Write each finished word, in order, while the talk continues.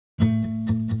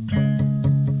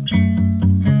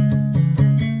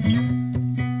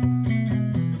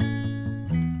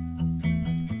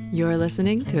You're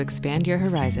listening to Expand Your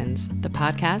Horizons, the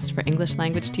podcast for English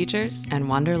language teachers and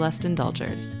wanderlust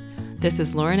indulgers. This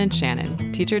is Lauren and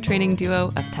Shannon, teacher training duo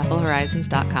of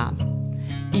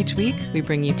TEFLHorizons.com. Each week, we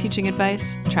bring you teaching advice,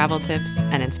 travel tips,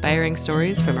 and inspiring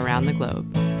stories from around the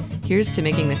globe. Here's to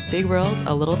making this big world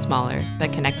a little smaller by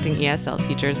connecting ESL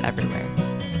teachers everywhere.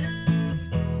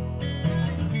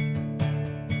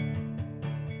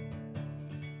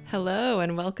 Hello,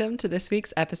 and welcome to this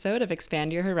week's episode of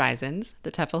Expand Your Horizons,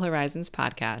 the TEFL Horizons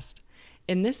podcast.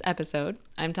 In this episode,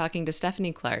 I'm talking to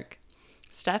Stephanie Clark.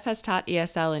 Steph has taught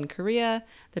ESL in Korea,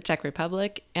 the Czech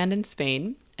Republic, and in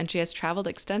Spain, and she has traveled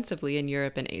extensively in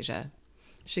Europe and Asia.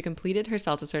 She completed her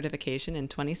CELTA certification in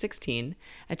 2016,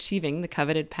 achieving the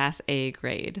coveted Pass A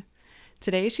grade.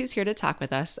 Today, she's here to talk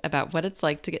with us about what it's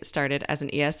like to get started as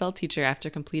an ESL teacher after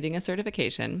completing a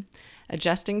certification,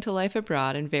 adjusting to life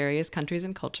abroad in various countries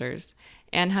and cultures,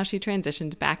 and how she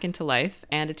transitioned back into life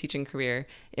and a teaching career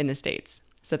in the States.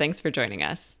 So thanks for joining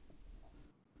us.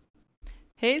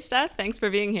 Hey, Steph, thanks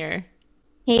for being here.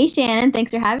 Hey, Shannon,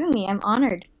 thanks for having me. I'm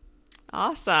honored.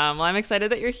 Awesome. Well, I'm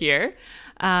excited that you're here.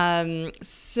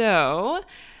 So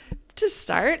to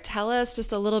start, tell us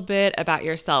just a little bit about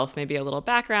yourself, maybe a little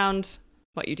background,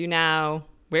 what you do now,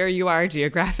 where you are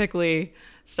geographically,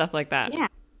 stuff like that. Yeah.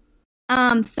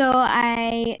 So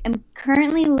I am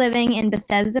currently living in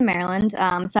Bethesda, Maryland,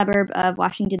 suburb of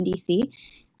Washington, D.C.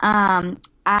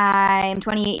 I'm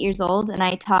 28 years old, and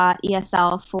I taught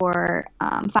ESL for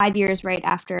 5 years right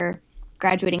after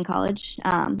graduating college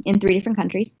in 3 different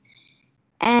countries.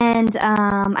 And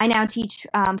I now teach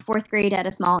 4th grade at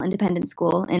a small independent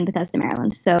school in Bethesda,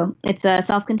 Maryland. So it's a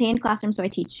self-contained classroom, so I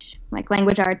teach like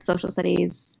language arts, social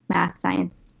studies, math,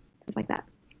 science, stuff like that.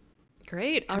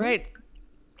 Great. All right.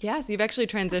 Yeah, so you've actually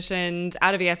transitioned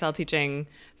out of ESL teaching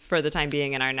for the time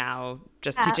being and are now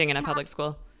just teaching in a public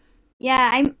school.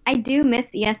 Yeah, I do miss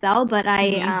ESL, but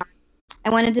I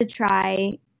wanted to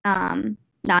try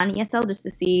non-ESL just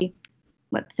to see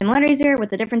what the similarities are,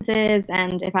 what the difference is,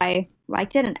 and if I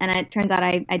liked it. And it turns out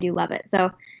I do love it.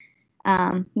 So,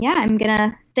 I'm going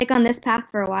to stick on this path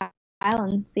for a while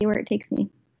and see where it takes me.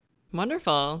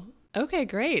 Wonderful. Okay,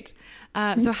 great.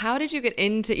 So how did you get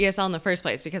into ESL in the first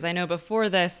place? Because I know before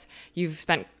this, you've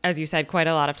spent, as you said, quite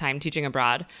a lot of time teaching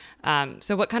abroad.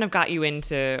 So what kind of got you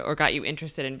into or got you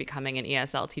interested in becoming an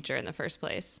ESL teacher in the first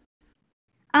place?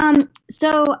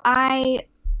 So I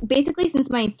basically, since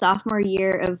my sophomore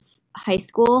year of high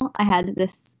school, I had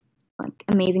this like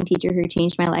amazing teacher who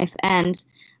changed my life, and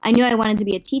I knew I wanted to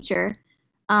be a teacher.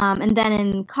 And then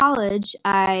in college,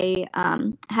 I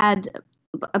had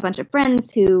a bunch of friends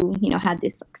who, had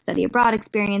this like study abroad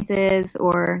experiences,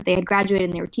 or they had graduated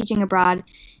and they were teaching abroad.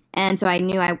 And so I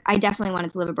knew I definitely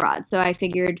wanted to live abroad. So I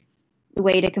figured the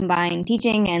way to combine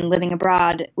teaching and living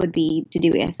abroad would be to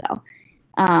do ESL.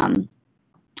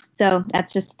 So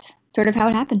that's just sort of how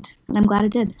it happened, and I'm glad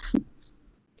it did.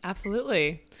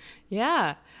 Absolutely.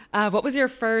 Yeah. What was your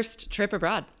first trip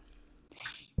abroad?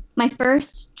 My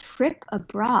first trip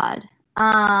abroad?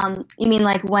 You mean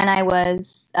like when I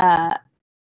was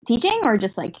teaching, or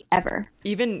just like ever?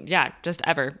 Just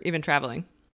ever, even traveling.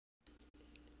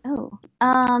 Oh,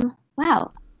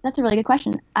 wow. That's a really good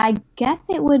question. I guess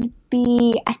it would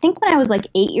be, I think when I was like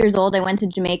 8 years old, I went to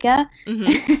Jamaica.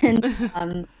 Mm-hmm.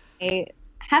 And I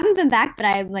haven't been back, but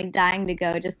I'm like dying to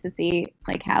go just to see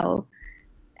like how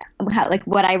like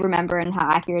what I remember and how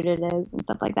accurate it is and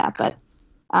stuff like that. But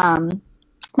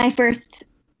my first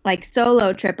like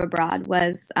solo trip abroad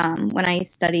was when I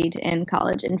studied in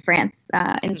college in France,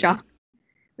 in Strasbourg,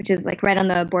 which is like right on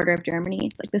the border of Germany.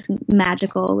 It's like this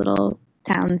magical little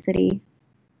town city.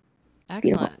 Excellent.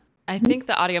 Beautiful. I think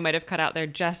the audio might have cut out there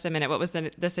just a minute. What was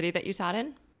the city that you taught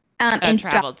in?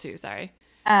 Traveled to, sorry.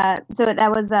 So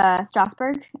that was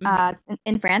Strasbourg. Mm-hmm. It's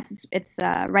in France. It's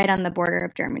right on the border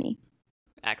of Germany.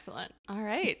 Excellent. All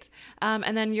right.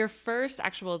 And then your first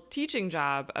actual teaching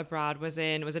job abroad was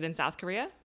it in South Korea?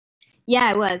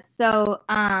 Yeah, it was. So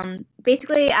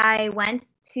basically I went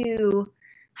to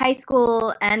high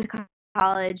school and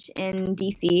college in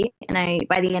DC, and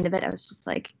by the end of it, I was just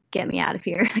like, get me out of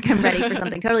here. Like, I'm ready for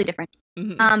something totally different.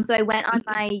 Mm-hmm. So I went on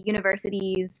my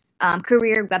university's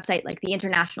career website, like the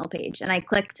international page, and I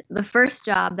clicked the first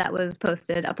job that was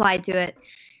posted, applied to it.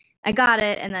 I got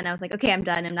it, and then I was like, okay, I'm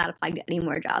done. I'm not applying to any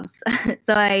more jobs.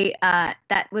 So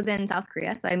that was in South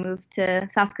Korea. So I moved to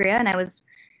South Korea, and I was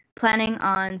planning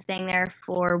on staying there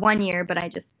for 1 year, but I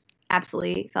just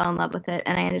absolutely fell in love with it,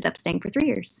 and I ended up staying for 3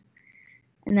 years.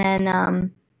 And then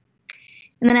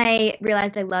I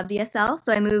realized I loved ESL,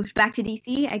 so I moved back to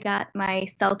DC. I got my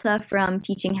CELTA from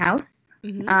Teaching House,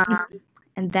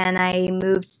 and then I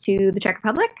moved to the Czech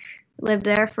Republic, lived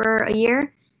there for a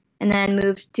year. and then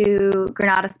moved to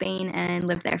Granada, Spain, and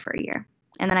lived there for a year.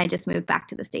 And then I just moved back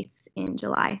to the States in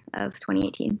July of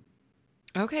 2018.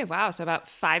 Okay, wow. So about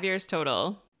 5 years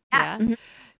total. Yeah. Yeah.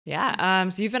 Yeah.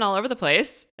 So you've been all over the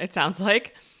place, it sounds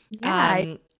like.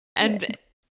 Yeah. And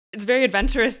it's very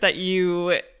adventurous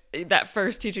that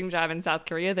first teaching job in South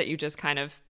Korea, that you just kind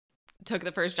of took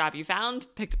the first job you found,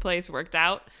 picked a place, worked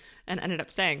out, and ended up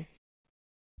staying.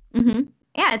 Mm-hmm.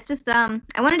 Yeah, it's just I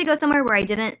wanted to go somewhere where I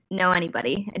didn't know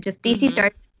anybody. It just DC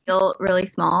started to feel really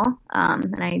small,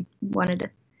 and I wanted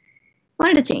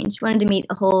to change, wanted to meet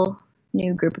a whole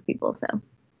new group of people. So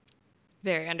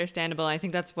very understandable. I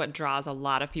think that's what draws a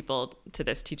lot of people to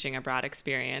this teaching abroad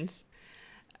experience.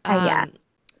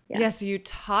 Yeah. So you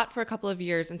taught for a couple of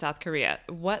years in South Korea.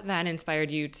 What then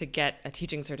inspired you to get a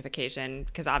teaching certification?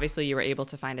 Because obviously you were able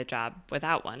to find a job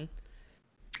without one.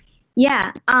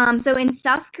 Yeah. So in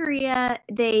South Korea,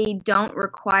 they don't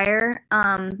require,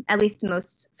 at least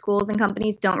most schools and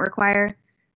companies don't require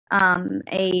an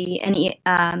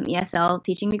ESL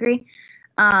teaching degree.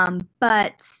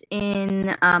 But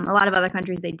in a lot of other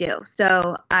countries, they do.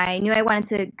 So I knew I wanted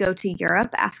to go to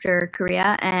Europe after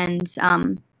Korea, and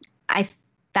I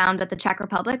found that the Czech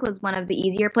Republic was one of the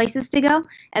easier places to go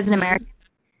as an American.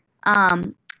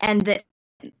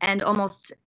 And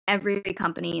almost every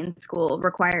company in school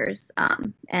requires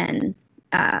an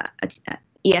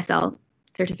ESL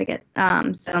certificate.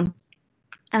 So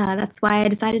that's why I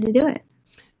decided to do it.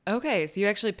 Okay, so you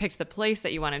actually picked the place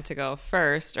that you wanted to go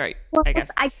first, or I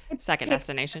guess second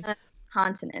destination.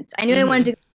 Continent. I knew I wanted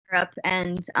to go to Europe,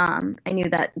 and I knew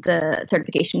that the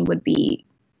certification would be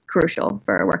crucial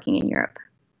for working in Europe.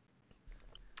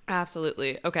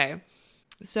 Absolutely. Okay.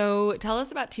 So tell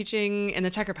us about teaching in the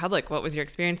Czech Republic. What was your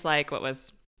experience like? What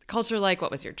was the culture like?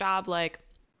 What was your job like?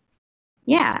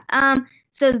 Yeah.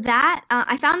 So that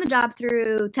I found the job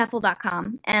through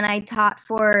TEFL.com, and I taught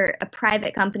for a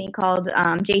private company called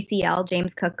JCL,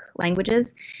 James Cook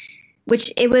Languages,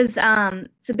 which it was.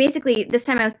 So basically, this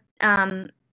time I was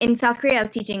in South Korea. I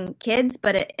was teaching kids,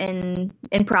 but in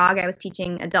Prague, I was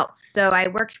teaching adults. So I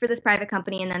worked for this private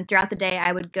company, and then throughout the day,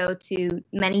 I would go to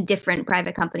many different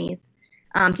private companies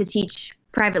to teach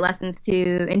private lessons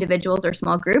to individuals or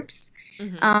small groups.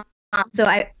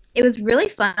 It was really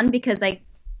fun because I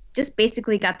just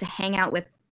basically got to hang out with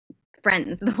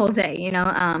friends the whole day,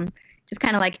 just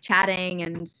kind of like chatting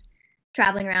and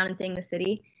traveling around and seeing the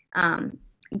city.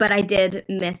 But I did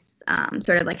miss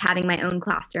sort of like having my own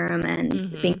classroom and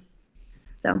being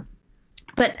so.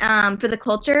 But for the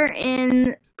culture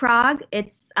in Prague,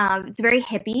 it's very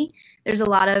hippie. There's a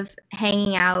lot of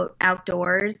hanging out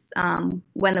outdoors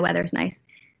when the weather's nice.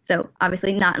 So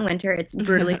obviously not in winter. It's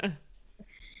brutally.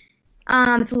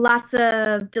 It's lots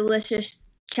of delicious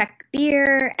Czech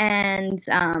beer and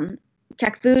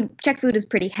Czech food. Czech food is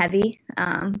pretty heavy,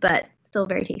 but still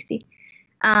very tasty.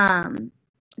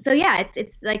 So yeah,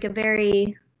 it's like a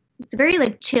very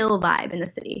like chill vibe in the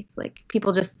city. It's like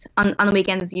people just on the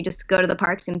weekends you just go to the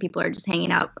parks and people are just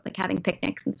hanging out, like having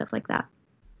picnics and stuff like that.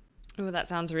 Oh, that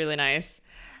sounds really nice.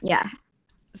 Yeah.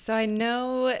 So I don't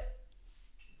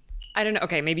know.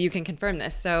 Okay, maybe you can confirm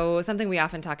this. So something we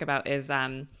often talk about is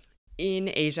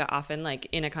in Asia, often like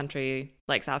in a country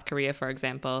like South Korea, for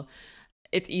example,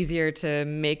 it's easier to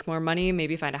make more money,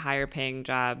 maybe find a higher paying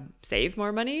job, save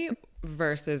more money,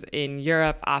 versus in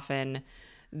Europe, often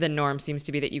the norm seems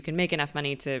to be that you can make enough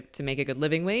money to make a good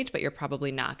living wage, but you're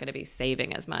probably not going to be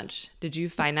saving as much. Did you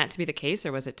find that to be the case,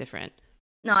 or was it different?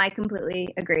 No, I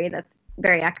completely agree. That's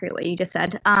very accurate what you just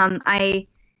said. I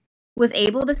was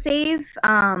able to save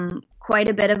quite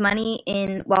a bit of money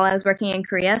while I was working in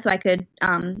Korea, so I could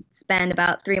spend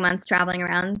about 3 months traveling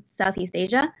around Southeast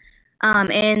Asia.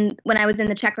 And when I was in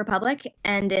the Czech Republic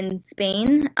and in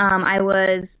Spain, I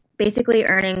was basically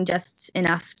earning just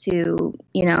enough to,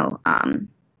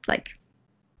 like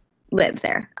live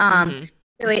there. So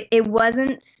it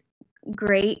wasn't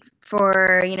great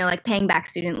for, like paying back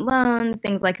student loans,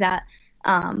 things like that.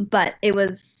 But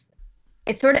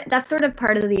that's sort of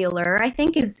part of the allure, I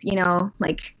think, is,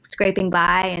 like scraping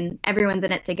by and everyone's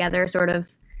in it together, sort of,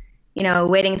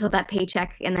 waiting until that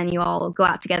paycheck and then you all go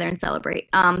out together and celebrate.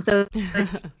 So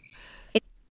it's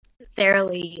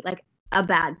necessarily like a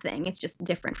bad thing. It's just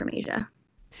different from Asia.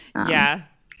 Yeah.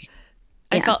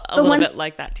 I felt a little bit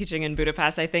like that teaching in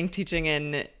Budapest. I think teaching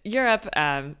in Europe,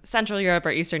 Central Europe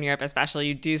or Eastern Europe especially,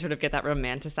 you do sort of get that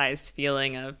romanticized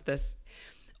feeling of this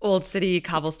old city,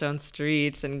 cobblestone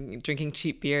streets, and drinking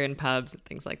cheap beer in pubs and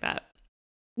things like that.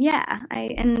 Yeah,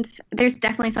 and there's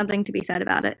definitely something to be said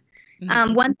about it.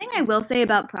 One thing I will say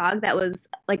about Prague that was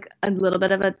like a little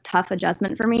bit of a tough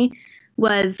adjustment for me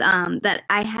was that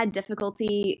I had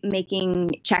difficulty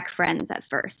making Czech friends at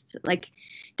first. Like,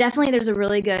 definitely there's a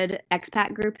really good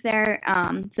expat group there.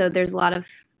 So there's a lot of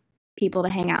people to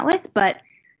hang out with, but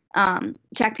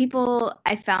Czech people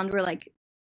I found were like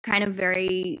kind of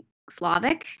very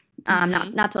Slavic.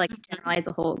 Not to like generalize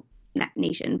a whole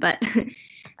nation, but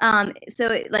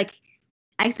so like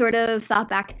I sort of thought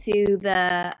back to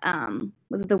the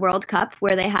was it the World Cup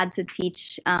where they had to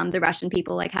teach the Russian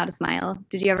people like how to smile.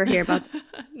 Did you ever hear about?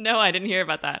 No, I didn't hear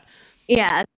about that.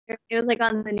 Yeah, it was like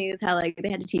on the news how like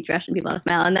they had to teach Russian people how to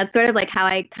smile, and that's sort of like how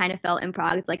I kind of felt in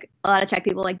Prague. It's like a lot of Czech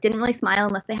people like didn't really smile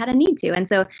unless they had a need to, and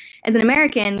so as an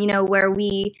American, where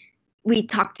we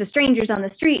talk to strangers on the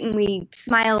street and we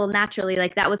smile naturally,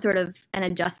 like that was sort of an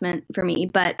adjustment for me.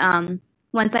 But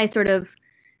once I sort of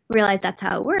realized that's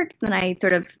how it worked, then I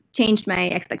sort of changed my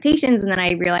expectations, and then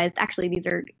I realized actually these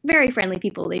are very friendly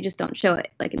people. They just don't show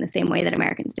it like in the same way that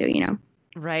Americans do,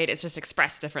 Right. It's just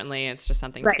expressed differently. It's just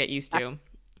something to get used to.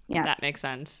 Yeah. That makes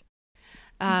sense.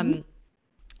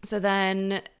 So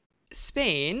then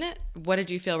Spain, what did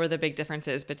you feel were the big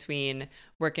differences between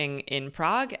working in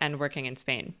Prague and working in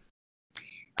Spain?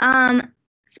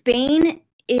 Spain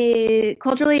is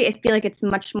culturally, I feel like it's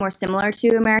much more similar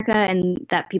to America, and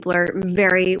that people are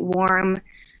very warm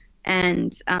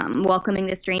and welcoming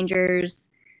to strangers.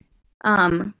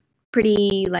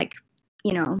 Pretty like,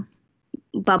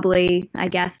 bubbly, I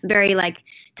guess. Very like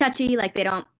touchy. Like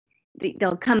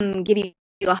they'll come give you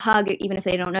a hug even if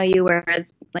they don't know you.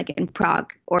 Whereas like in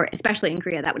Prague or especially in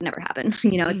Korea, that would never happen.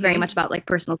 It's very much about like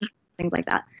personal things like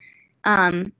that.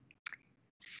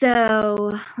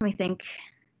 So let me think.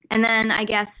 And then I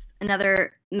guess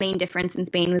another main difference in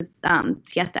Spain was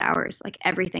siesta hours. Like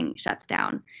everything shuts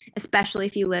down, especially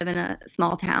if you live in a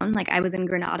small town. Like I was in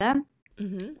Granada.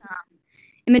 In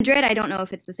Madrid, I don't know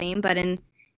if it's the same, but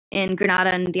in Granada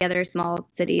and the other small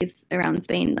cities around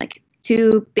Spain, like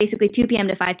basically 2 p.m.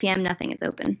 to 5 p.m., nothing is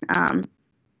open,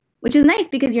 which is nice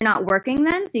because you're not working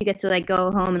then. So you get to like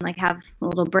go home and like have a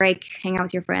little break, hang out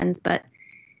with your friends. But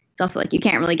it's also like you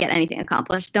can't really get anything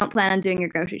accomplished. Don't plan on doing your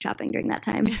grocery shopping during that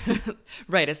time.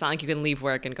 Right. It's not like you can leave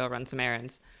work and go run some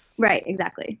errands. Right.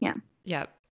 Exactly. Yeah. Yeah.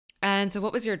 And so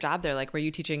what was your job there? Like, were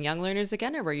you teaching young learners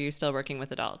again, or were you still working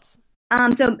with adults?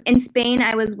 So in Spain,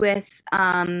 I was with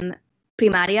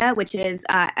primaria, which is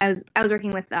I was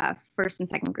working with first and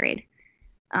second grade,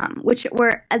 which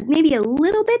were maybe a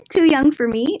little bit too young for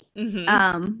me.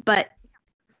 But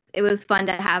it was fun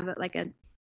to have like a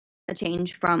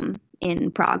change from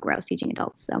in Prague where I was teaching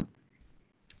adults. So.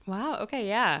 Wow. Okay.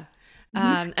 Yeah.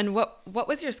 And what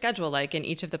was your schedule like in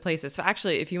each of the places? So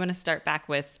actually, if you want to start back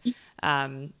with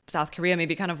South Korea,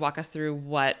 maybe kind of walk us through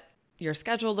what your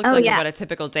schedule looked like and what a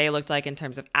typical day looked like in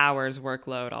terms of hours,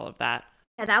 workload, all of that.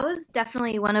 Yeah, that was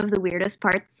definitely one of the weirdest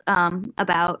parts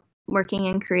about working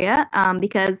in Korea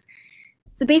because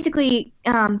so basically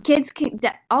all kids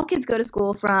go to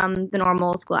school from the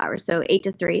normal school hours, so 8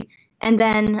 to 3. And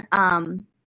then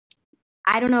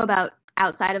I don't know about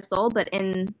outside of Seoul, but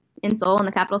in Seoul, in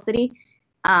the capital city,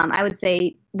 I would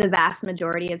say the vast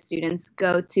majority of students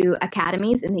go to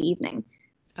academies in the evening.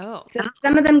 Oh. So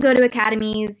some of them go to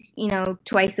academies,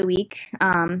 twice a week,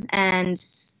 and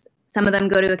some of them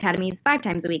go to academies 5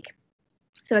 times a week.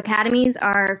 So academies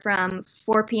are from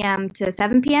 4 p.m. to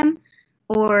 7 p.m.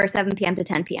 or 7 p.m. to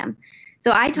 10 p.m.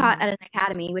 So I taught at an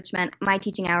academy, which meant my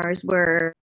teaching hours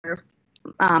were,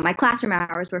 my classroom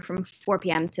hours were from 4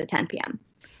 p.m. to 10 p.m.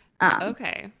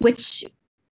 Okay. Which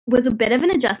was a bit of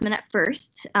an adjustment at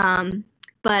first,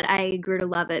 but I grew to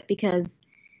love it because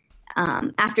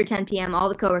after 10 p.m., all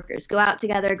the coworkers go out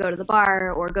together, go to the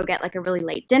bar, or go get like a really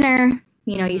late dinner.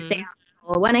 You stay out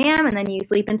until 1 a.m. and then you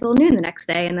sleep until noon the next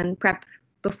day and then prep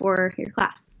before your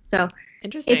class. So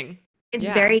interesting. It's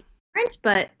very different,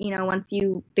 but once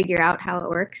you figure out how it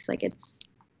works, like it's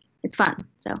fun.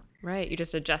 So right, you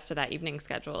just adjust to that evening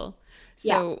schedule.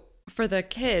 So for the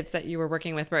kids that you were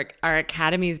working with, are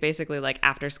academies basically like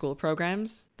after school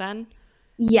programs then?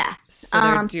 Yes. So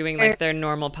they're doing like their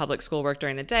normal public school work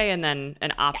during the day, and then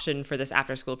an option for this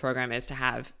after school program is to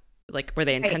have like, were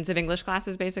they intensive English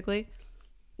classes basically?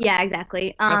 Yeah,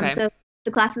 exactly. Okay. So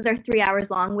the classes are 3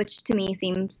 hours long, which to me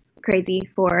seems crazy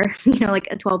for, like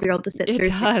a 12-year-old to sit through. It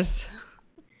does.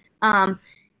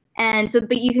 And so,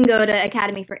 but you can go to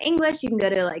Academy for English, you can go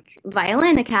to like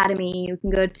Violin Academy, you can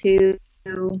go to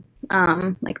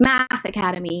like Math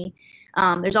Academy.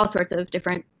 There's all sorts of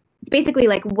different, it's basically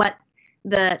like what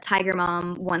the Tiger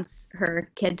mom wants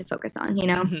her kid to focus on,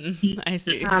 I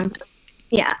see.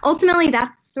 Yeah, ultimately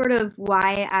that's sort of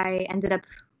why I ended up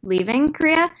leaving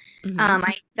Korea.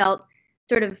 I felt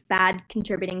sort of bad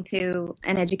contributing to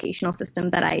an educational system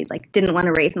that I like didn't want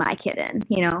to raise my kid in,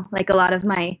 you know? Like a lot of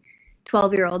my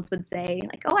 12-year-olds would say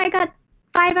like, "Oh, I got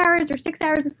 5 hours or 6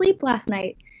 hours of sleep last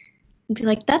night." And be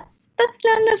like, "That's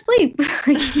not enough sleep."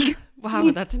 Like,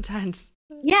 Wow, that's intense.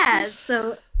 yeah,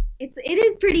 so it's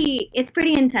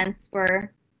pretty intense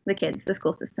for the kids, the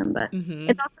school system, but Mm-hmm.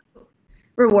 it's also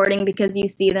rewarding because you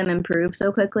see them improve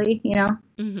so quickly, you know,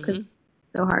 because Mm-hmm.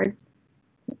 it's so hard.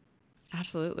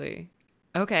 Absolutely.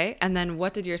 Okay. And then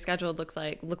what did your schedule look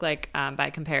like by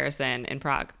comparison in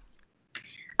Prague?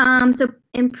 So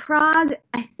in Prague,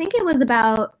 I think it was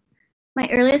about my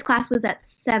earliest class was at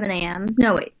 7 a.m.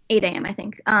 No, wait, 8 a.m. I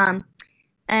think.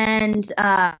 And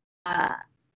uh,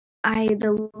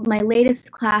 my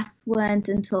latest class went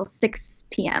until 6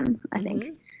 p.m. I think.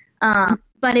 Mm-hmm.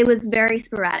 But it was very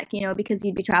sporadic, you know, because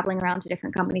you'd be traveling around to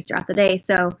different companies throughout the day.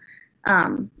 So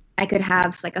I could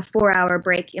have like a 4 hour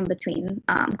break in between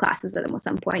classes at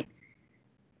some point.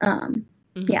 Um,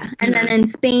 Mm-hmm. yeah. And then in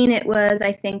Spain, it was,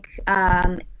 I think,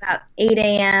 about 8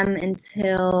 a.m.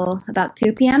 until about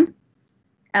 2 p.m.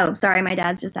 Oh, sorry. My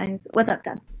dad's just asking. What's up,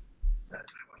 Dad?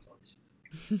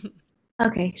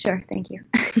 Okay, sure. Thank you.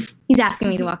 He's asking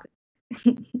me to walk.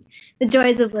 The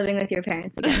joys of living with your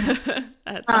parents again.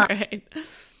 That's all Um, right.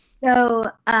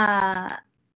 so,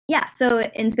 yeah, so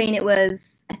in Spain it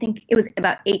was, I think it was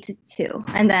about 8 to 2,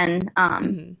 and then,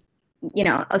 Mm-hmm. you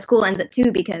know, a school ends at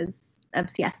 2 because of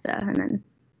siesta, and then,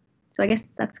 so I guess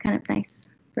that's kind of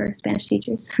nice for Spanish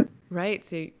teachers. Right.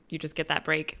 So you just get that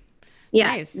break. Yeah,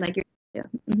 Nice. like you're, yeah.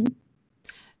 Hmm.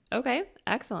 Okay,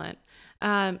 excellent.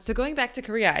 So going back to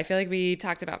Korea, I feel like we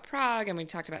talked about Prague and we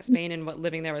talked about Spain and what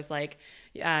living there was like.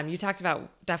 You talked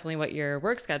about definitely what your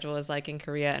work schedule is like in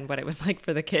Korea and what it was like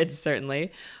for the kids,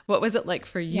 certainly. What was it like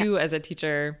for Yeah. you as a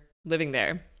teacher living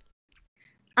there?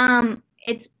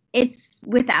 It's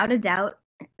without a doubt,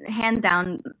 hands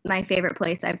down, my favorite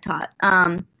place I've taught.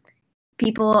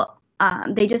 People,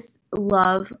 they just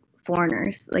love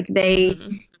foreigners. Like they,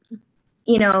 Mm-hmm.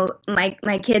 you know,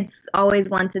 my kids always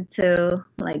wanted to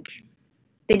like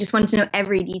they just wanted to know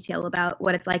every detail about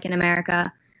what it's like in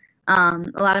America. A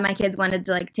lot of my kids wanted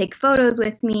to like take photos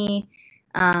with me.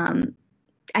 Um,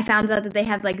 I found out that they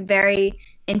have like very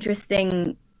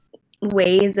interesting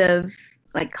ways of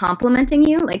like complimenting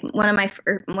you. Like one of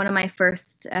my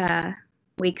first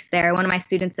weeks there, one of my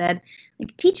students said,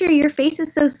 like, "Teacher, your face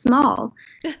is so small."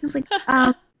 I was like,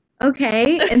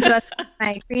 okay. And so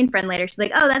my Korean friend later, she's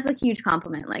like, "Oh, that's a huge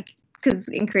compliment." Like, because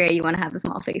in Korea you want to have a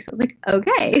small face. I was like,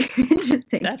 okay,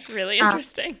 interesting. That's really Um,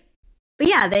 interesting. but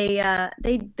yeah,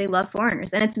 they love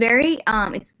foreigners, and it's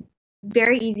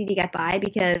very easy to get by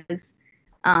because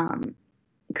um,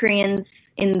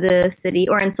 Koreans in the city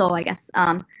or in Seoul, I guess,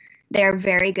 they're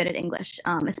very good at English,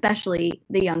 especially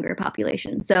the younger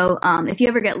population. So if you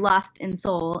ever get lost in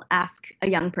Seoul, ask a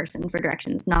young person for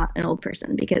directions, not an old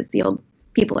person, because the old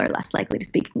people are less likely to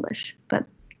speak English. But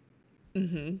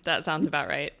Mm-hmm. That sounds about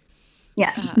right.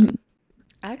 yeah. Um,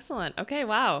 Excellent. Okay,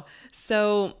 wow.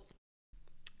 So,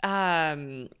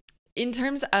 in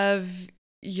terms of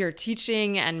your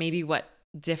teaching and maybe what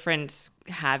difference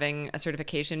having a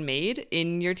certification made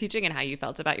in your teaching and how you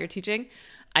felt about your teaching,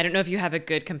 I don't know if you have a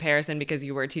good comparison because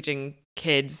you were teaching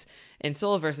kids in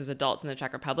Seoul versus adults in the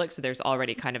Czech Republic, so there's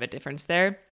already kind of a difference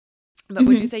there. But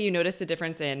would you Mhm. say you noticed a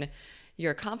difference in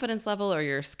your confidence level or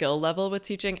your skill level with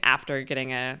teaching after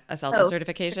getting a CELTA Oh,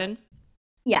 certification?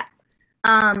 yeah.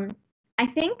 Um, I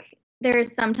think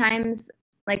there's sometimes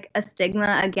like a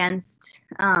stigma against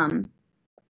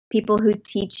people who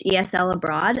teach ESL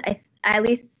abroad. I at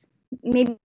least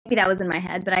maybe that was in my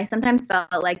head, but I sometimes felt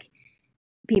like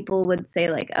people would say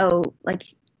like, "Oh, like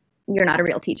you're not a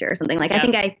real teacher" or something. Like I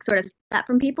think Yep. I sort of got that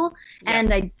from people, Yep.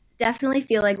 and I definitely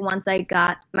feel like once I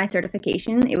got my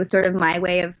certification, it was sort of my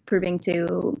way of proving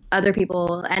to other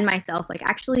people and myself like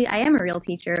actually I am a real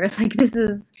teacher. Like this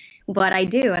is what I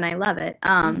do and I love it.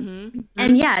 Mm-hmm.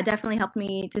 And yeah, it definitely helped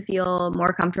me to feel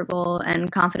more comfortable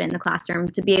and confident in the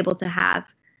classroom to be able to have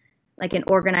like an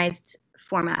organized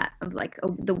format of like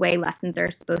the way lessons are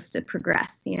supposed to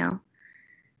progress, you know.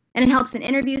 And it helps in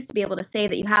interviews to be able to say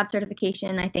that you have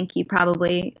certification. I think you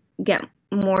probably get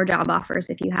more job offers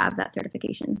if you have that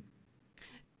certification.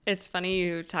 It's funny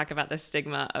you talk about the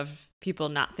stigma of people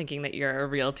not thinking that you're a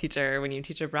real teacher when you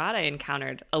teach abroad. I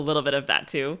encountered a little bit of that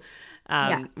too.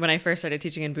 Yeah. When I first started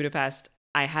teaching in Budapest,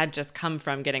 I had just come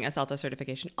from getting a CELTA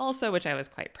certification also, which I was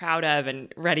quite proud of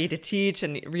and ready to teach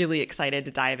and really excited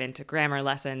to dive into grammar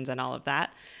lessons and all of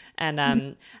that.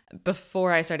 And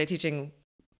before I started teaching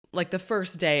like the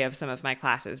first day of some of my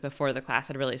classes before the class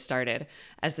had really started,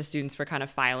 as the students were kind of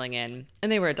filing in,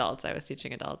 and they were adults, I was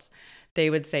teaching adults, they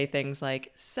would say things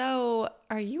like, "So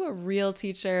are you a real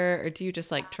teacher or do you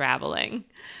just like traveling?"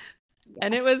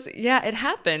 And it was, yeah, it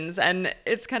happens. And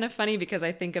it's kind of funny because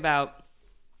I think about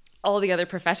all the other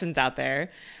professions out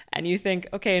there and you think,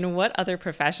 okay, in what other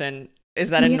profession is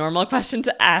that a normal question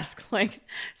to ask? Like,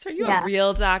 so are you a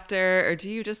real doctor or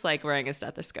do you just like wearing a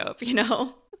stethoscope, you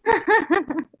know?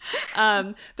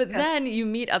 But then you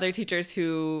meet other teachers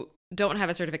who don't have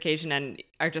a certification and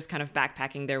are just kind of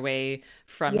backpacking their way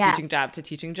from teaching job to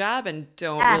teaching job and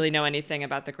don't really know anything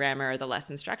about the grammar or the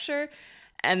lesson structure.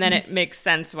 And then it makes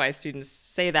sense why students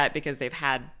say that because they've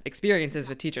had experiences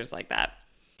with teachers like that.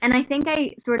 And I think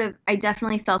I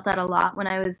definitely felt that a lot when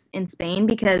I was in Spain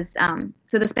because,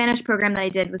 so the Spanish program that I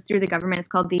did was through the government. It's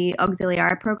called the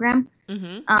Auxiliar program.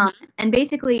 And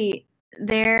basically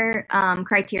their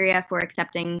criteria for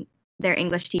accepting their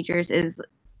English teachers is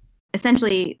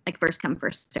essentially like first come,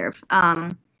 first serve.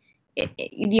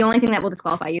 The only thing that will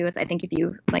disqualify you is I think if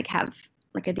you like have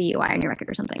like a DUI on your record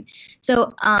or something.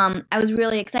 So I was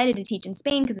really excited to teach in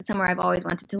Spain because it's somewhere I've always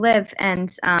wanted to live.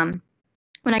 And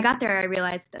when I got there, I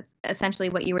realized that's essentially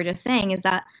what you were just saying is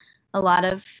that a lot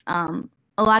of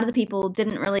the people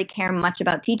didn't really care much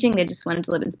about teaching. They just wanted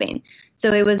to live in Spain.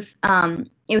 So it was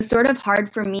sort of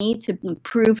hard for me to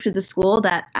prove to the school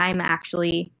that I'm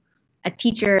actually a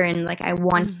teacher and like I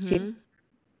want to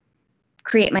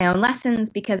create my own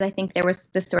lessons because I think there was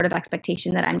this sort of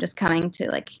expectation that I'm just coming to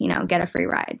like, you know, get a free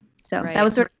ride. So that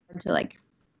was sort of hard to like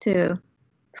to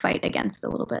fight against a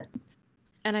little bit.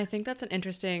 And I think that's an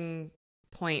interesting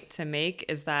point to make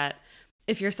is that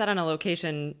if you're set on a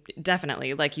location,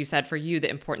 definitely, like you said, for you, the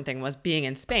important thing was being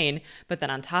in Spain. But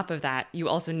then on top of that, you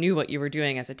also knew what you were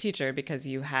doing as a teacher because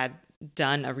you had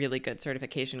done a really good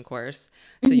certification course.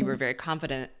 So you were very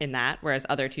confident in that, whereas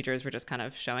other teachers were just kind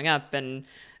of showing up and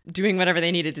doing whatever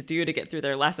they needed to do to get through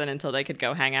their lesson until they could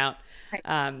go hang out.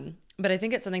 Right. But I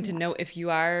think it's something to note if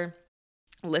you are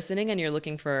listening and you're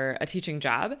looking for a teaching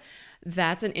job,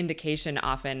 that's an indication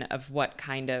often of what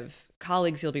kind of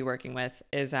colleagues you'll be working with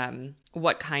is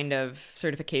what kind of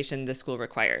certification the school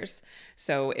requires.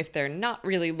 So if they're not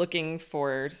really looking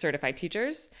for certified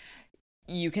teachers,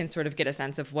 you can sort of get a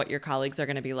sense of what your colleagues are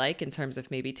going to be like in terms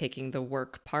of maybe taking the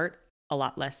work part a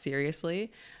lot less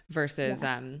seriously versus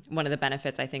one of the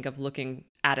benefits, I think, of looking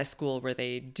at a school where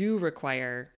they do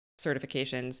require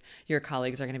certifications, your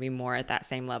colleagues are going to be more at that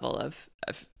same level of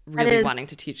really wanting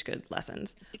to teach good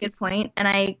lessons. That's a good point. And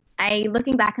I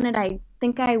looking back on it, I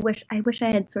think I wish I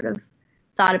had sort of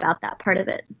thought about that part of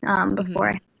it before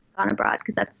I had gone abroad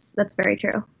because that's very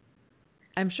true.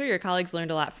 I'm sure your colleagues learned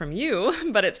a lot from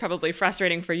you, but it's probably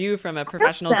frustrating for you from a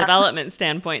professional development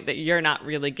standpoint that you're not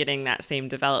really getting that same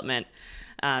development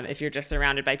if you're just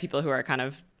surrounded by people who are kind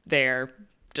of there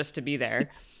just to be there.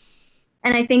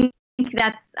 And I think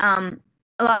that's a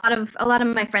lot of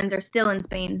my friends are still in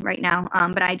Spain right now,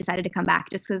 but I decided to come back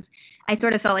just because I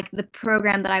sort of felt like the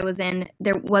program that I was in,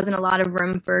 there wasn't a lot of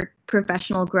room for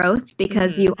professional growth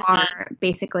because you are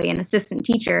basically an assistant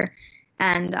teacher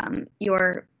and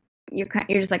you're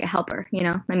just like a helper, you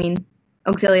know? I mean,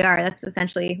 auxiliar, that's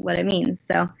essentially what it means.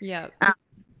 So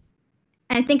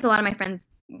I think a lot of my friends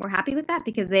were happy with that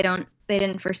because they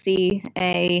didn't foresee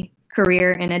a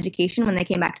career in education when they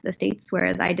came back to the States,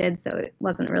 whereas I did. So it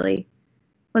wasn't really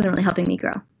helping me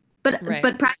grow. But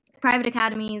private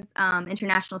academies,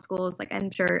 international schools, like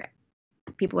I'm sure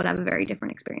people would have a very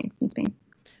different experience in Spain.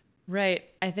 Right.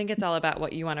 I think it's all about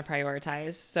what you want to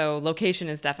prioritize. So location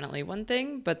is definitely one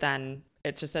thing, but then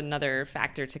it's just another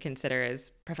factor to consider is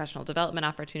professional development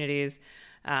opportunities,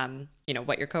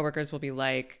 what your coworkers will be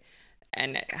like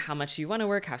and how much you want to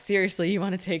work, how seriously you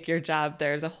want to take your job.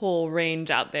 There's a whole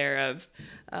range out there of,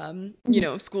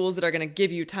 schools that are going to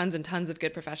give you tons and tons of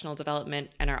good professional development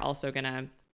and are also going to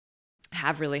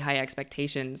have really high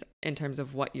expectations in terms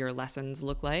of what your lessons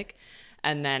look like.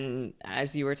 And then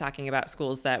as you were talking about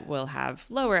schools that will have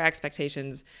lower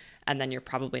expectations, and then you're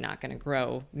probably not going to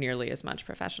grow nearly as much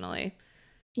professionally.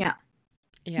 Yeah.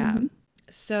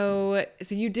 So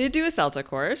you did do a CELTA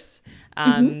course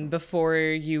before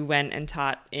you went and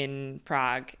taught in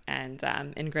Prague and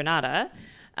in Granada.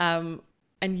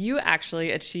 And you actually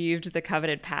achieved the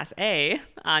coveted Pass A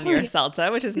on your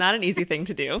CELTA, which is not an easy thing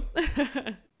to do.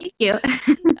 Thank you.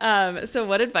 So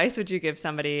what advice would you give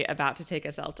somebody about to take a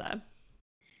CELTA?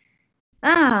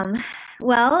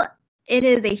 Well, it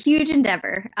is a huge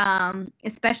endeavor,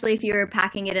 especially if you're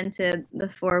packing it into the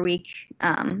 4-week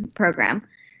program.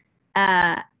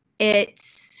 I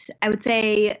would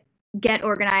say get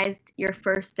organized your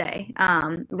first day.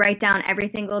 Write down every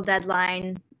single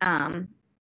deadline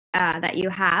that you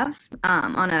have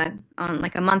on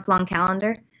like a month-long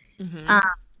calendar. Mm-hmm. Um,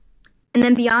 and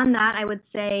then beyond that, I would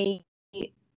say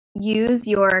use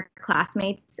your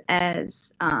classmates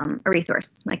as a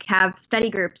resource. Like have study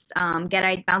groups,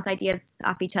 bounce ideas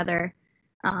off each other,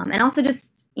 and also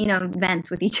just vent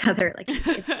with each other. Like it's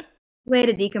a way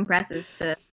to decompress is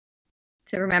to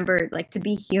remember like to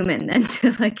be human and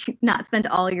to like not spend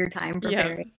all your time Yep.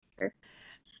 preparing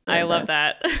I for love the.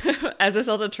 that. As a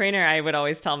CELTA trainer, I would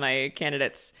always tell my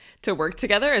candidates to work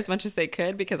together as much as they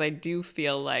could because I do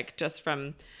feel like, just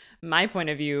from my point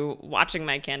of view, watching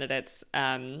my candidates,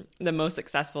 the most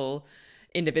successful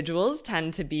individuals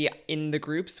tend to be in the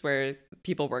groups where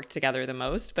people work together the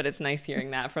most. But it's nice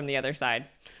hearing that from the other side.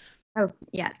 Oh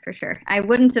yeah, for sure. I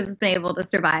wouldn't have been able to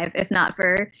survive if not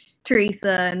for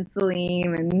Teresa and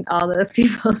Salim and all those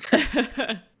people. So,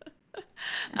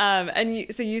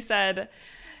 So you said,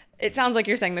 it sounds like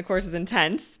you're saying the course is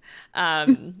intense.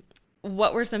 Um,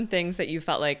 what were some things that you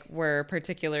felt like were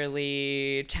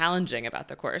particularly challenging about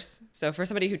the course? So for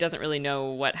somebody who doesn't really know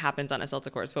what happens on a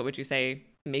CELTA course, what would you say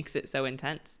makes it so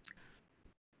intense?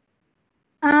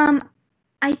 um,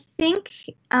 I think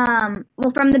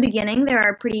well from the beginning there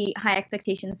are pretty high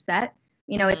expectations set.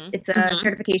 Mm-hmm. It's a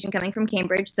certification coming from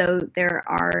Cambridge, so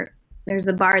there's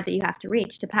a bar that you have to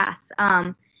reach to pass.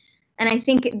 And I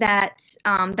think that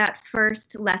that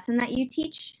first lesson that you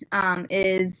teach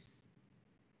is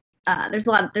there's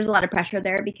a lot of pressure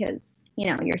there because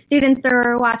your students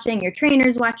are watching, your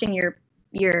trainers watching,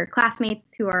 your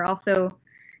classmates who are also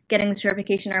getting the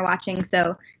certification are watching.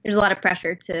 So there's a lot of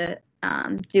pressure to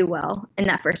do well in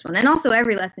that first one, and also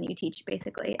every lesson you teach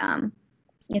basically.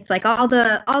 It's like all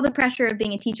the pressure of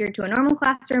being a teacher to a normal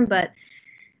classroom, but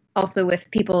also with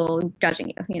people judging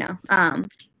you.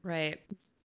 Right.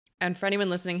 And for anyone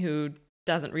listening who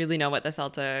doesn't really know what the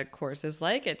CELTA course is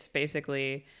like, it's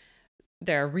basically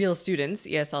there are real students,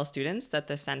 ESL students, that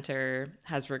the center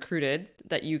has recruited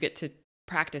that you get to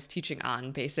practice teaching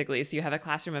on, basically. So you have a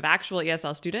classroom of actual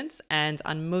ESL students, and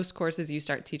on most courses, you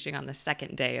start teaching on the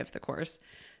second day of the course.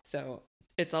 So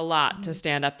it's a lot to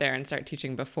stand up there and start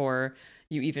teaching before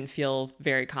you even feel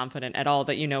very confident at all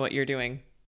that you know what you're doing.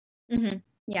 Hmm.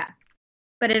 Yeah,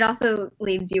 but it also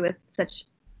leaves you with such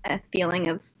a feeling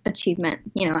of achievement,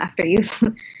 after you've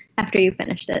after you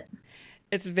finished it.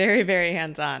 It's very, very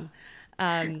hands-on.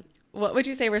 What would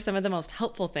you say were some of the most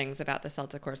helpful things about the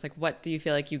CELTA course? Like, what do you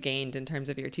feel like you gained in terms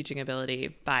of your teaching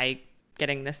ability by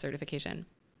getting this certification?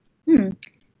 Hmm.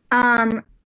 Um,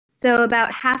 so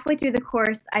about halfway through the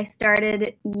course, I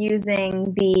started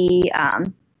using the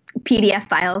PDF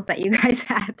files that you guys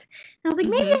had. And I was like,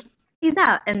 maybe I Mm-hmm. should check these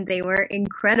out, and they were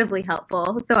incredibly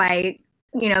helpful. So I,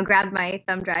 grabbed my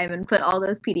thumb drive and put all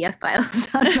those PDF files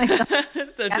on my thumb.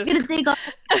 So I'm just gonna take all.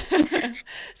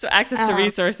 so access to Um,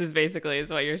 resources basically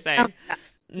is what you're oh, saying.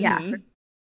 yeah.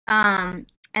 Mm-hmm.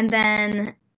 And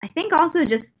then I think also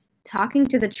just talking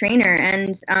to the trainer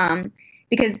and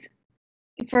because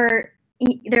for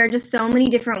there are just so many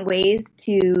different ways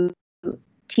to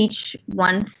teach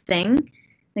one thing.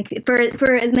 Like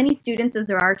for as many students as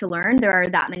there are to learn, there are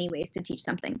that many ways to teach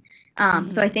something. So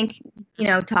I Mm-hmm. think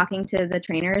talking to the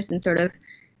trainers and sort of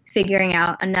figuring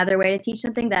out another way to teach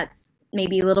something that's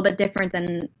maybe a little bit different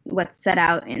than what's set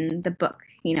out in the book,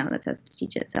 that says to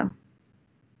teach it. So.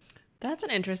 That's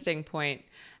an interesting point.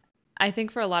 I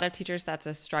think for a lot of teachers, that's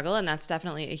a struggle. And that's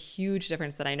definitely a huge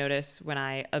difference that I notice when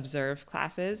I observe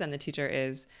classes and the teacher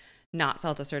is not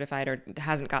CELTA certified or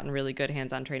hasn't gotten really good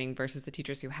hands on training versus the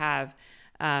teachers who have.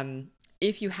 Um,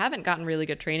 if you haven't gotten really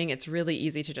good training, it's really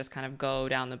easy to just kind of go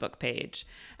down the book page,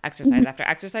 exercise after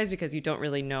exercise, because you don't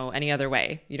really know any other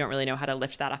way. You don't really know how to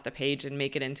lift that off the page and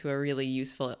make it into a really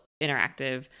useful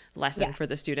interactive lesson Yeah. for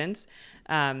the students.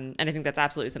 And I think that's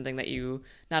absolutely something that you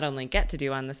not only get to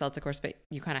do on the CELTA course, but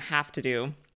you kind of have to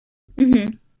do. Hmm.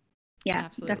 Yeah,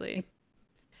 Absolutely.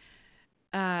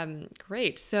 definitely.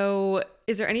 Great. So,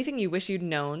 is there anything you wish you'd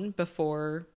known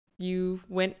before you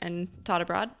went and taught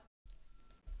abroad?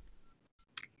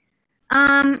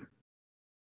 Um,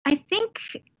 I think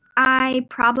I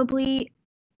probably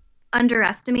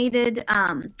underestimated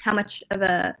how much of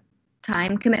a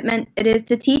time commitment it is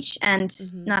to teach, and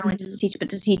Mm-hmm. not only just to teach, but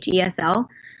to teach ESL.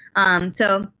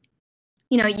 So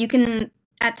you can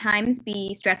at times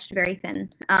be stretched very thin.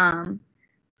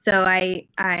 So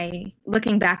I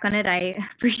looking back on it, I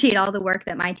appreciate all the work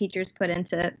that my teachers put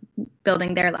into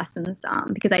building their lessons,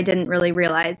 because I didn't really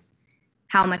realize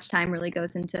how much time really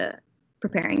goes into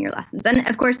preparing your lessons. And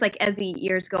of course, like as the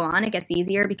years go on, it gets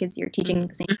easier because you're teaching Mm-hmm.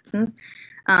 the same lessons.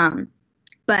 Um,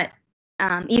 but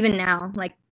even now,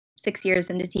 like 6 years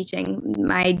into teaching,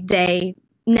 my day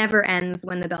never ends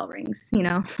when the bell rings, you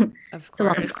know? Of It's a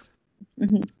long course.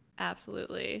 Mhm.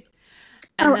 Absolutely.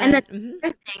 Oh, And and then then,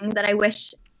 another thing that I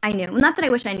wish I knew, well, not that I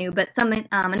wish I knew, but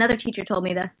another teacher told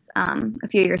me this a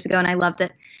few years ago, and I loved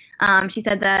it. She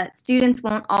said that students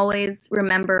won't always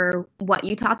remember what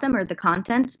you taught them or the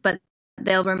content, but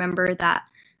they'll remember that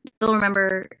they'll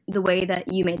remember the way that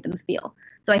you made them feel.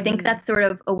 So I think mhm. that's sort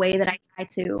of a way that I try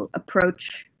to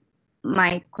approach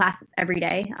my classes every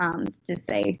day, is to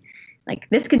say, like,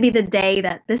 this could be the day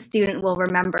that this student will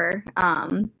remember,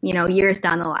 years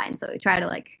down the line. So I try to,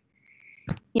 like,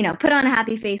 put on a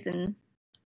happy face and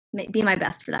be my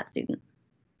best for that student.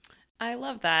 I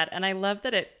love that. And I love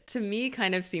that it, to me,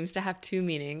 kind of seems to have two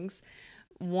meanings.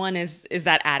 One is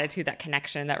that attitude, that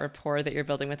connection, that rapport that you're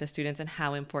building with the students and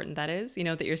how important that is,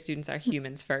 that your students are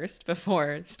humans first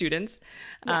before students.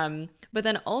 Yeah. But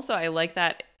then also I like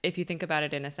that if you think about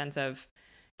it in a sense of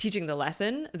teaching the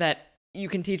lesson, that you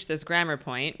can teach this grammar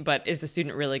point, but is the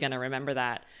student really going to remember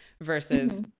that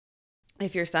versus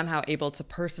if you're somehow able to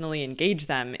personally engage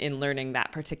them in learning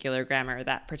that particular grammar,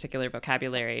 that particular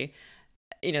vocabulary,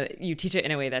 you teach it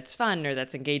in a way that's fun or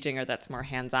that's engaging or that's more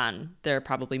hands-on, they're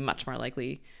probably much more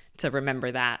likely to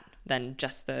remember that than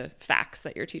just the facts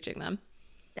that you're teaching them.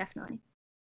 Definitely.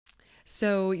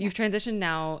 So you've transitioned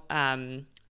now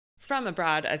from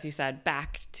abroad, as you said,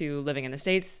 back to living in the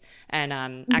States and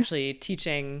actually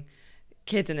teaching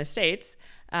kids in the States.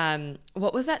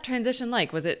 What was that transition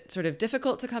like? Was it sort of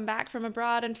difficult to come back from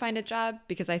abroad and find a job?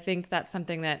 Because I think that's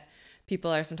something that people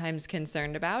are sometimes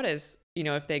concerned about is,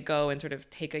 if they go and sort of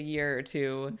take a year or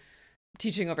two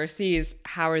teaching overseas,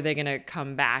 how are they going to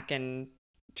come back and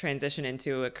transition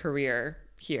into a career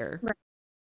here?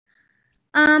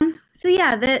 Right. So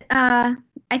yeah, that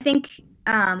I think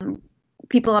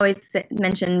people always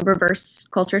mention reverse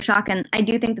culture shock, and I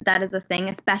do think that that is a thing,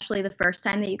 especially the first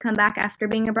time that you come back after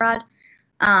being abroad.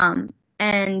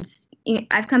 And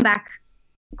I've come back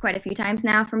quite a few times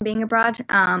now from being abroad,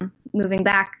 moving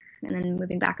back and then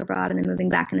moving back abroad and then moving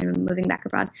back and then moving back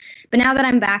abroad. But now that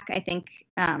I'm back, I think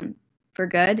for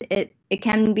good, it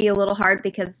can be a little hard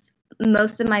because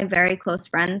most of my very close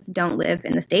friends don't live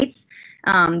in the States.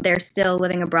 They're still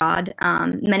living abroad,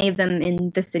 many of them in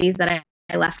the cities that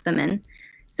I left them in.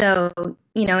 So,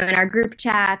 in our group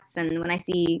chats and when I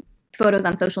see photos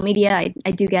on social media,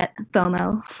 I do get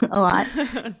FOMO a lot.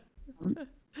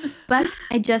 But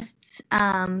I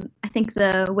think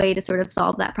the way to sort of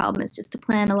solve that problem is just to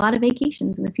plan a lot of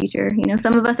vacations in the future.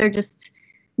 Some of us are just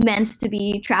meant to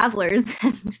be travelers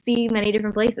and see many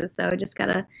different places. So I just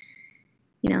gotta,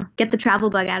 get the travel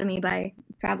bug out of me by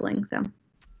traveling. So.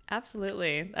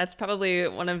 Absolutely. That's probably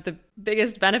one of the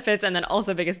biggest benefits and then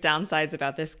also biggest downsides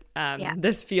about this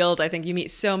this field. I think you meet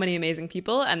so many amazing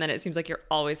people and then it seems like you're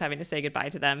always having to say goodbye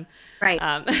to them. Right.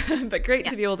 But great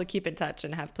to be able to keep in touch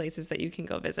and have places that you can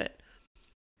go visit.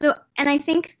 So, and I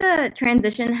think the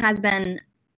transition has been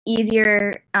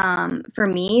easier for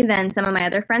me than some of my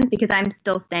other friends because I'm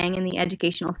still staying in the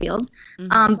educational field.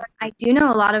 But I do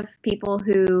know a lot of people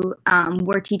who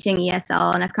were teaching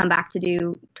ESL and have come back to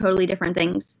do totally different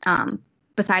things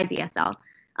besides ESL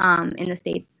in the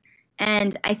States.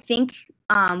 And I think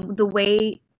the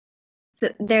way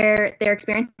their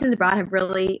experiences abroad have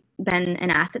really been an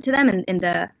asset to them in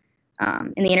the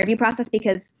interview process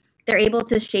because they're able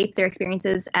to shape their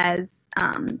experiences as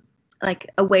like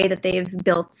a way that they've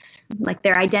built like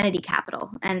their identity capital,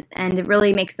 and it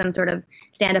really makes them sort of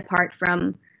stand apart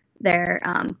from their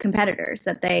competitors.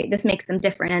 This makes them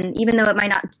different, and even though it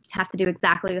might not have to do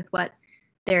exactly with what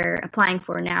they're applying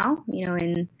for now,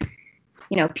 in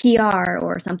PR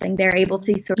or something, they're able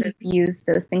to sort of use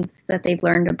those things that they've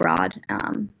learned abroad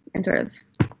and sort of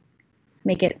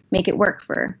make it work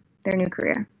for their new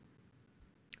career.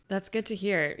 That's good to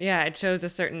hear. Yeah, it shows a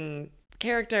certain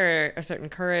character, a certain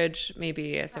courage,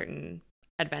 maybe a certain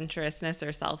adventurousness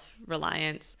or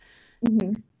self-reliance.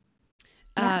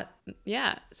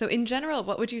 Yeah. So in general,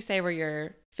 what would you say were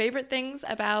your favorite things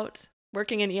about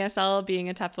working in ESL, being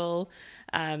a TEFL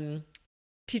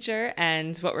teacher,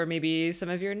 and what were maybe some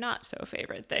of your not so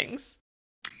favorite things?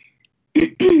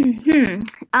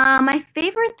 My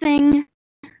favorite thing,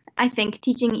 I think,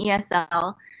 teaching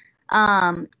ESL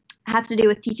has to do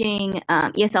with teaching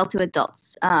ESL to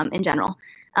adults in general.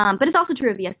 But it's also true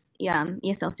of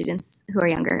ESL students who are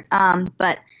younger.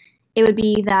 But it would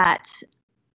be that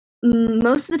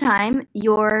most of the time,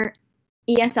 your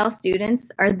ESL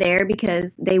students are there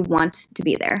because they want to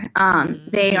be there.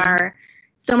 They are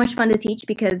so much fun to teach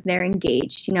because they're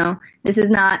engaged. This is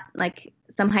not like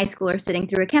some high schooler sitting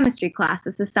through a chemistry class.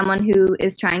 This is someone who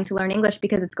is trying to learn English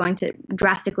because it's going to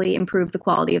drastically improve the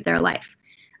quality of their life.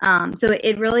 So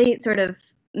it really sort of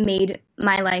made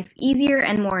my life easier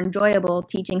and more enjoyable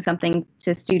teaching something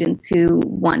to students who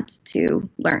want to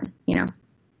learn, you know.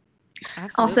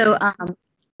 Also, Absolutely.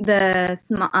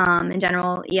 in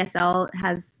general, ESL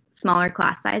has smaller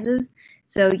class sizes,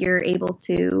 so you're able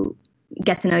to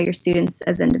get to know your students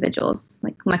as individuals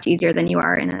like much easier than you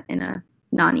are in a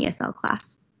non ESL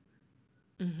class.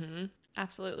 Mm-hmm.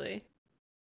 Absolutely.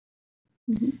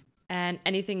 Mhm. And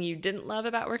anything you didn't love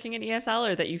about working in ESL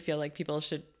or that you feel like people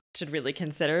should really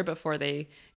consider before they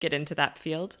get into that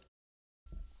field?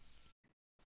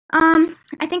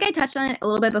 I think I touched on it a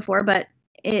little bit before, but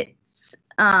it's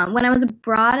when I was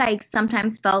abroad, I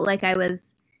sometimes felt like I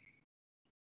was,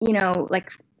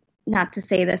 like not to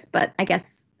say this, but I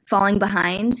guess falling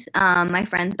behind my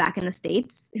friends back in the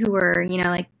States who were,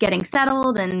 like getting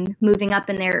settled and moving up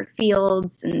in their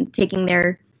fields and taking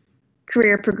their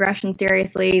career progression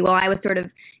seriously while I was sort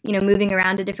of, moving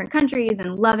around to different countries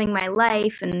and loving my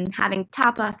life and having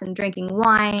tapas and drinking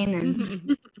wine.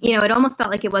 And, it almost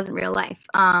felt like it wasn't real life.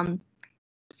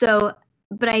 So,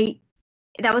 but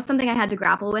that was something I had to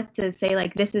grapple with to say,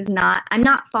 like, I'm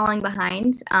not falling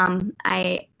behind. I'm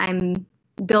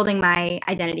building my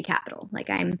identity capital. Like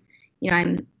I'm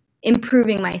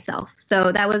improving myself.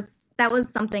 So that was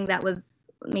something that was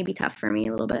maybe tough for me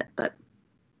a little bit, but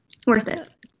worth That's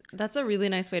it. a that's a really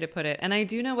nice way to put it. And I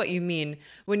do know what you mean.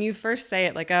 When you first say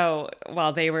it, like, oh,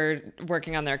 while they were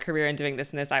working on their career and doing this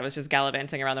and this, I was just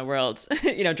gallivanting around the world,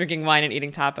 drinking wine and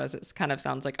eating tapas. It kind of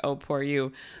sounds like, oh, poor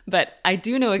you. But I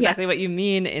do know Yeah. exactly what you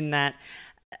mean in that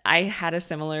I had a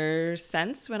similar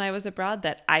sense when I was abroad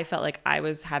that I felt like I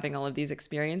was having all of these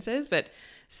experiences, but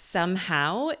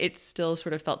somehow it still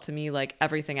sort of felt to me like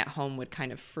everything at home would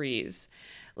kind of freeze.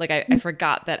 Like I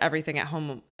forgot that everything at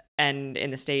home and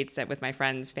in the States and with my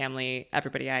friends, family,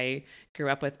 everybody I grew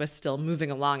up with was still moving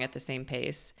along at the same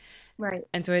pace. Right.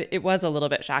 And so it was a little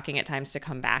bit shocking at times to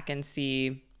come back and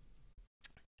see,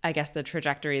 I guess, the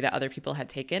trajectory that other people had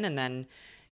taken. And then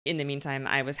in the meantime,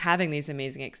 I was having these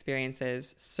amazing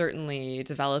experiences, certainly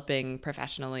developing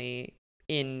professionally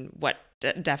in what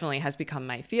definitely has become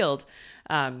my field.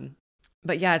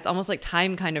 But yeah, it's almost like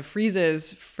time kind of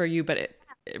freezes for you, but it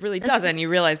really doesn't. You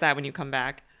realize that when you come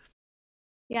back.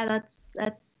 Yeah, that's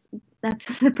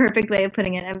the perfect way of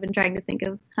putting it. I've been trying to think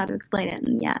of how to explain it,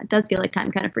 and yeah, it does feel like time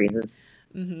kind of freezes.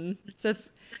 So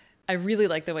I really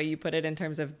like the way you put it in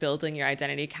terms of building your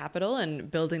identity capital and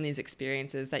building these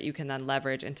experiences that you can then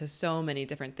leverage into so many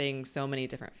different things, so many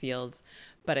different fields.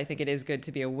 But I think it is good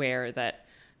to be aware that,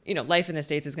 life in the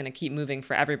States is going to keep moving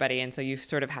for everybody. And so you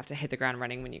sort of have to hit the ground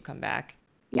running when you come back.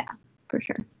 Yeah, for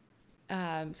sure.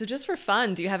 So just for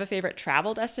fun, do you have a favorite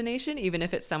travel destination, even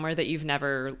if it's somewhere that you've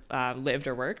never lived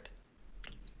or worked?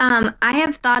 I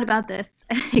have thought about this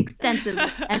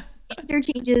extensively, and the answer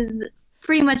changes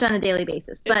pretty much on a daily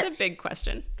basis. It's But a big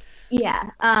question.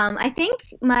 yeah, I think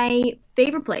my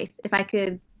favorite place, if I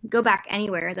could go back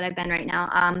anywhere that I've been right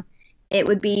now, it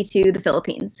would be to the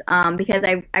Philippines, because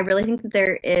I really think that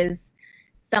there is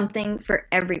something for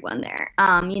everyone there.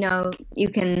 You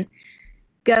can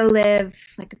go live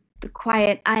like the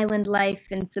quiet island life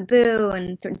in Cebu,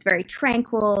 and sort of it's very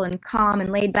tranquil and calm and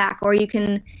laid back. Or you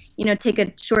can, take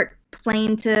a short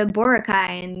plane to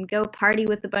Boracay and go party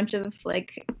with a bunch of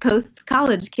like post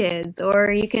college kids.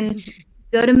 Or you can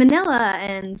go to Manila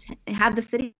and have the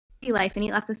city life and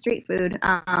eat lots of street food.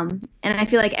 And I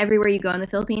feel like everywhere you go in the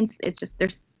Philippines, it's just they're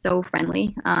so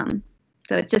friendly.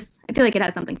 So it's just I feel like it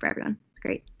has something for everyone. It's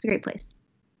great. It's a great place.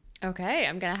 Okay,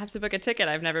 I'm gonna have to book a ticket.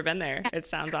 I've never been there. It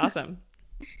sounds awesome.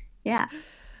 Yeah.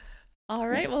 All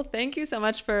right. Well, thank you so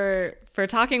much for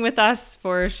talking with us,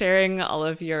 for sharing all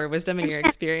of your wisdom and your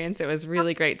experience. It was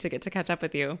really great to get to catch up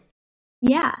with you.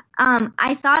 Yeah.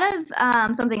 I thought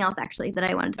of something else actually that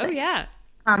I wanted to Oh say. yeah.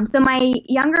 So my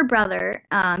younger brother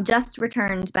just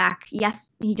returned back. Yes,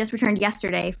 he just returned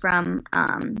yesterday from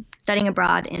studying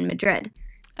abroad in Madrid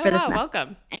Oh for the wow, semester.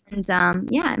 welcome.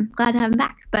 And yeah, I'm glad to have him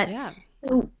back. But Yeah.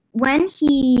 so when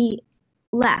he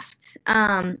left,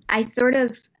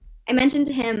 I mentioned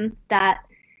to him that,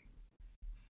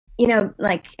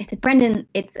 like I said, Brendan,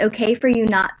 it's okay for you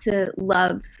not to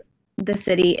love the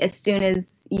city as soon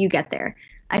as you get there.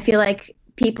 I feel like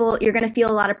you're going to feel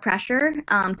a lot of pressure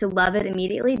to love it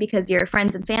immediately because your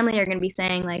friends and family are going to be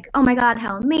saying, like, oh my God,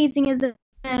 how amazing is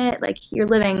it? Like, you're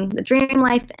living the dream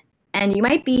life. And you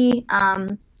might be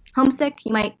homesick.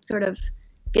 You might sort of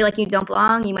feel like you don't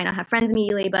belong. You might not have friends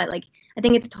immediately, but like, I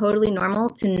think it's totally normal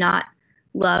to not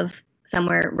love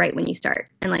somewhere right when you start.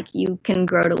 And like, you can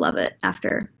grow to love it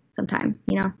after some time,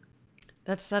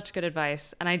 That's such good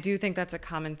advice. And I do think that's a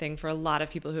common thing for a lot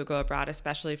of people who go abroad,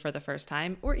 especially for the first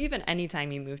time, or even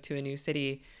anytime you move to a new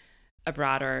city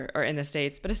abroad or in the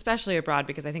States, but especially abroad,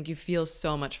 because I think you feel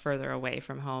so much further away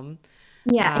from home.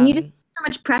 Yeah, and you just so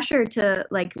much pressure to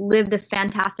like live this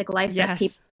fantastic life that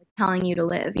people are telling you to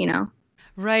live, you know?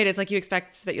 Right. It's like you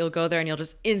expect that you'll go there and you'll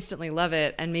just instantly love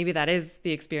it. And maybe that is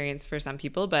the experience for some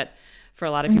people, but for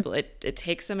a lot of people, it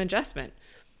takes some adjustment.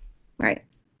 Right.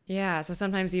 Yeah. So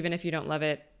sometimes even if you don't love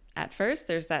it at first,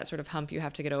 there's that sort of hump you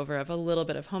have to get over of a little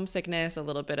bit of homesickness, a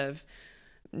little bit of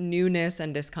newness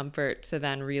and discomfort to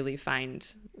then really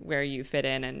find where you fit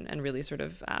in and really sort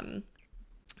of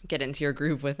get into your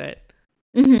groove with it.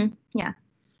 Mm-hmm. Yeah.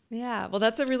 Yeah. Well,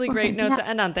 that's a really great note to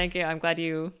end on. Thank you. I'm glad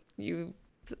you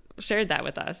shared that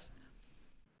with us.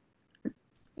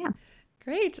 Yeah.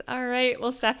 Great. All right.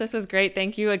 Well, Steph, this was great.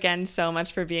 Thank you again so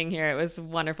much for being here. It was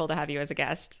wonderful to have you as a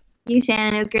guest. You,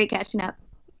 Shannon. It was great catching up.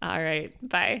 All right.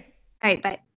 Bye. All right.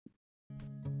 Bye.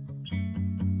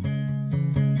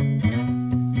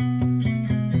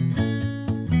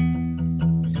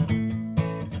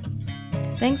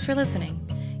 Thanks for listening.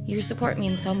 Your support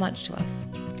means so much to us.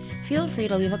 Feel free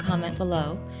to leave a comment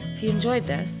below if you enjoyed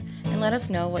this and let us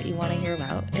know what you want to hear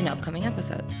about in upcoming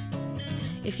episodes.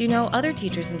 If you know other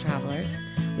teachers and travelers,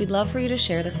 we'd love for you to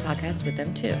share this podcast with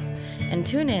them too. And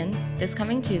tune in this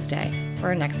coming Tuesday for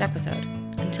our next episode.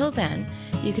 Until then,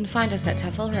 you can find us at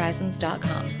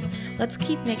TEFLhorizons.com. Let's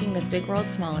keep making this big world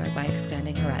smaller by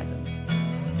expanding horizons.